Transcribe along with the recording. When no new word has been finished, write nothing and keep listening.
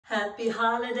Happy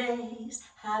holidays,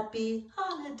 happy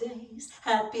holidays,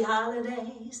 happy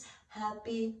holidays,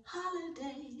 happy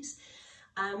holidays.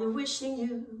 I'm wishing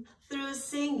you through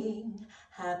singing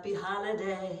happy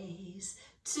holidays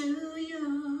to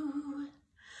you.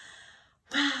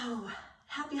 Wow,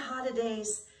 happy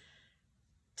holidays.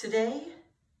 Today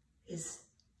is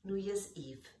New Year's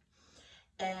Eve,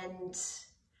 and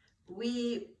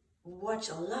we watch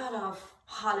a lot of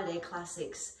holiday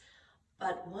classics,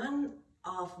 but one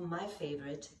of my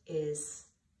favorite is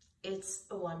It's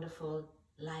a Wonderful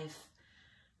Life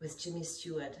with Jimmy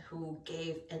Stewart, who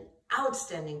gave an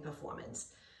outstanding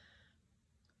performance.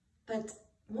 But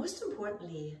most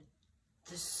importantly,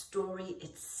 the story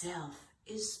itself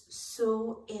is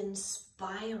so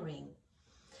inspiring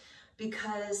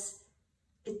because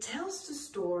it tells the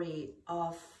story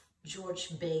of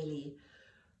George Bailey,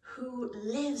 who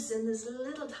lives in this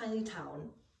little tiny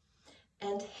town,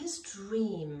 and his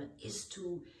dream is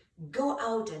to go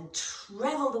out and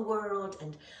travel the world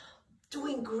and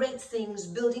doing great things,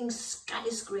 building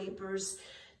skyscrapers,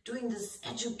 doing this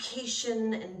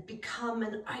education and become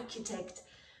an architect.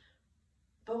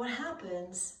 But what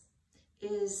happens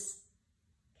is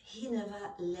he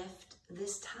never left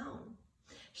this town.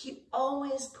 He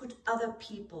always put other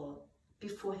people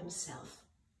before himself.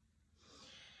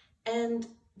 And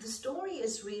the story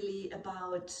is really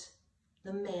about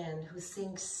the man who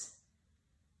thinks,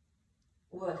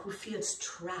 or who feels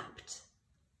trapped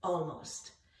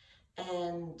almost,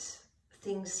 and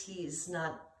thinks he's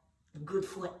not good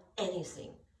for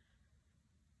anything.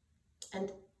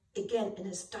 And again, in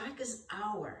his darkest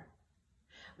hour,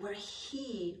 where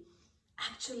he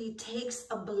actually takes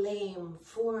a blame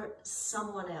for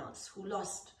someone else who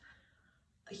lost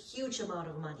a huge amount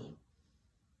of money,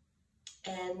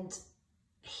 and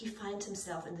he finds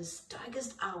himself in this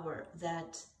darkest hour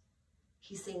that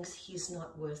he thinks he's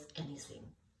not worth anything.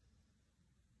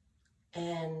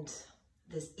 And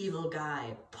this evil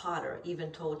guy, Potter, even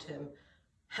told him,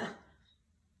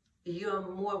 you're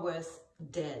more worth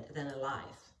dead than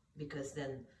alive, because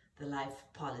then the life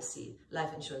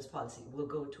insurance policy will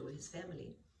go to his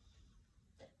family.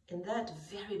 In that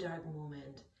very dark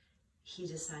moment, he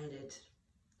decided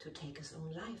to take his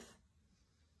own life.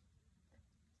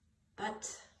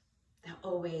 But there are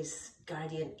always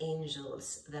guardian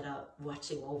angels that are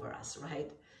watching over us,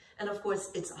 right? And of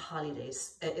course, it's a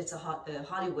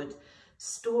Hollywood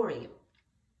story.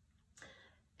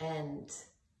 And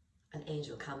an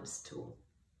angel comes to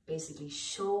basically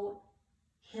show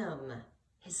him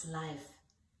his life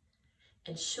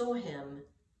and show him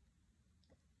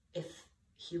if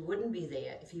he wouldn't be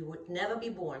there, if he would never be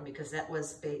born, because that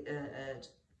was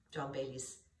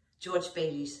George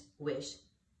Bailey's wish,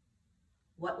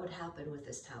 what would happen with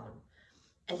this town.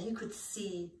 And he could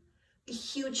see a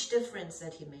huge difference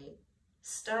that he made,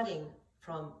 starting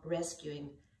from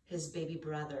rescuing his baby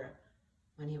brother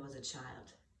when he was a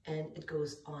child. And it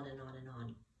goes on and on and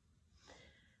on.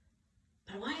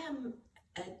 But why am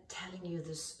I telling you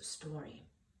this story?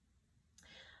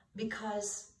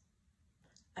 Because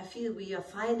I feel we are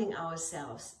finding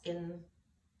ourselves in,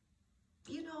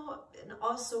 and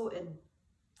also a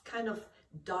kind of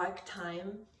dark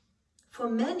time for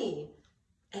many,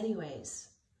 anyways,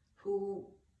 who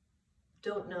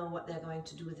don't know what they're going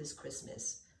to do with this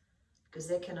Christmas, because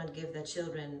they cannot give their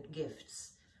children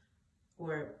gifts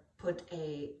or put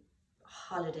a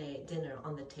holiday dinner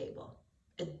on the table,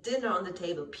 a dinner on the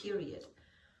table, period,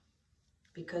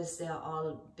 because they are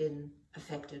all been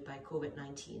affected by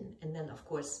COVID-19. And then, of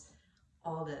course,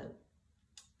 all the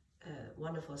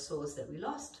wonderful souls that we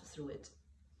lost through it.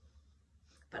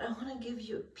 But I want to give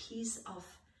you a piece of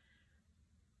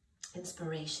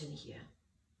inspiration here,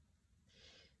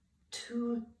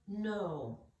 to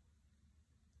know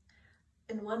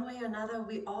in one way or another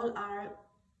we all are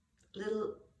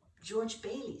little George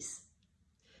Baileys.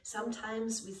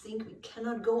 Sometimes we think we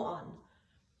cannot go on.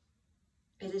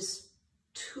 It is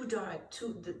too dark,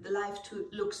 the life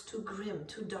looks too grim,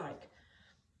 too dark.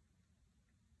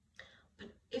 But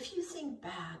if you think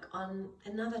back on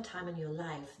another time in your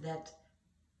life that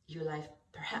your life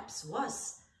perhaps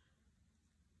was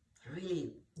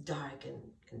really dark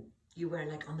and you were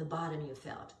like on the bottom, you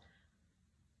felt,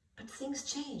 but things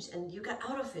changed and you got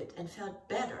out of it and felt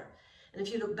better. And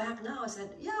if you look back now and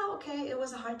said, yeah, okay, it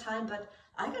was a hard time, but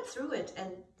I got through it and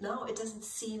now it doesn't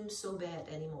seem so bad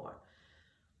anymore.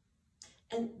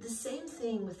 And the same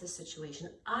thing with this situation.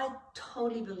 I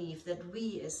totally believe that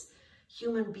we as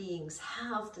human beings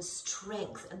have the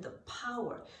strength and the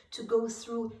power to go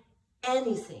through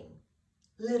anything,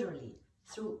 literally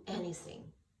through anything.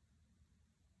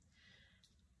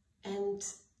 And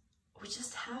we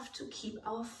just have to keep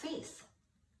our faith.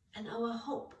 and our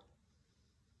hope.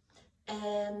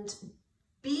 And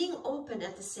being open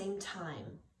at the same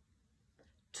time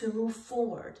to move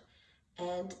forward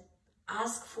and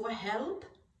ask for help.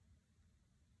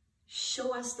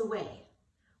 Show us the way.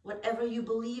 Whatever you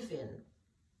believe in,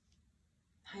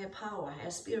 higher power,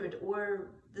 higher spirit,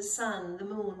 or the sun, the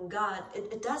moon, God,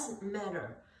 it doesn't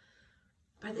matter.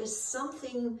 But there's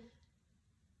something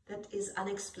that is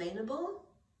unexplainable,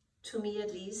 to me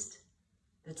at least,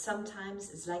 that sometimes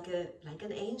is like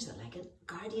an angel, like a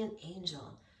guardian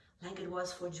angel, like it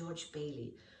was for George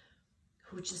Bailey,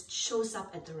 who just shows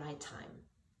up at the right time.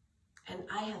 And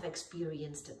I have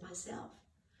experienced it myself.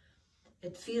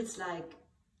 It feels like,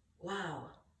 wow,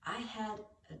 I had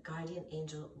a guardian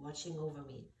angel watching over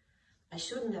me. I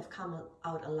shouldn't have come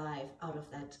out alive out of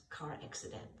that car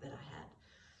accident that I had,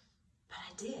 but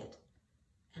I did,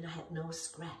 and I had no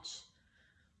scratch.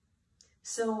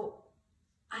 So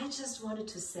I just wanted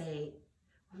to say,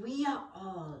 we are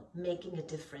all making a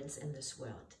difference in this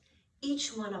world,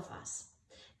 each one of us.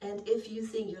 And if you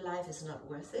think your life is not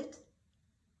worth it,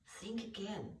 think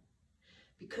again,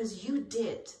 because you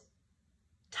did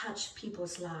touch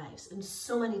people's lives in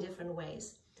so many different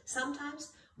ways.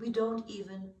 Sometimes we don't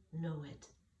even know it,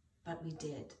 but we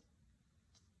did.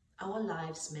 Our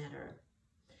lives matter.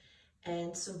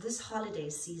 And so this holiday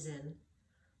season,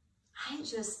 I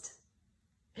just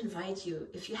invite you,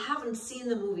 if you haven't seen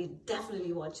the movie,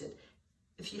 definitely watch it.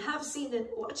 If you have seen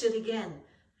it, watch it again.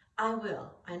 I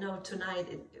will. I know tonight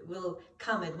it will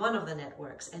come at one of the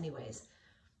networks anyways,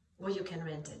 where you can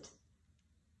rent it.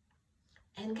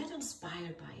 And get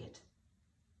inspired by it.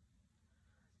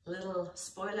 Little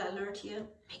spoiler alert here,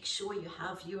 make sure you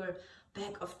have your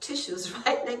bag of tissues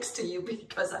right next to you,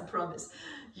 because I promise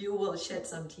you will shed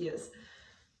some tears,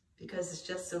 because it's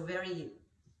just so very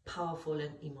powerful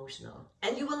and emotional.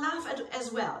 And you will laugh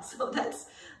as well, so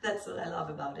that's what I love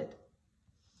about it.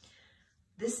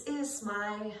 This is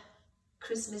my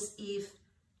Christmas Eve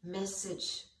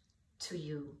message to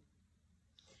you.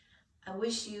 I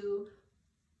wish you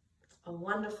a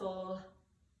wonderful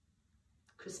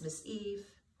Christmas Eve,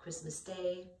 Christmas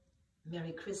Day,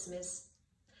 Merry Christmas.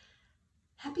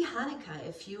 Happy Hanukkah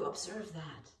if you observe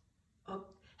that, or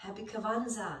Happy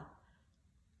Kwanzaa,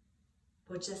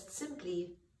 or just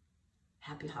simply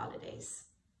Happy Holidays.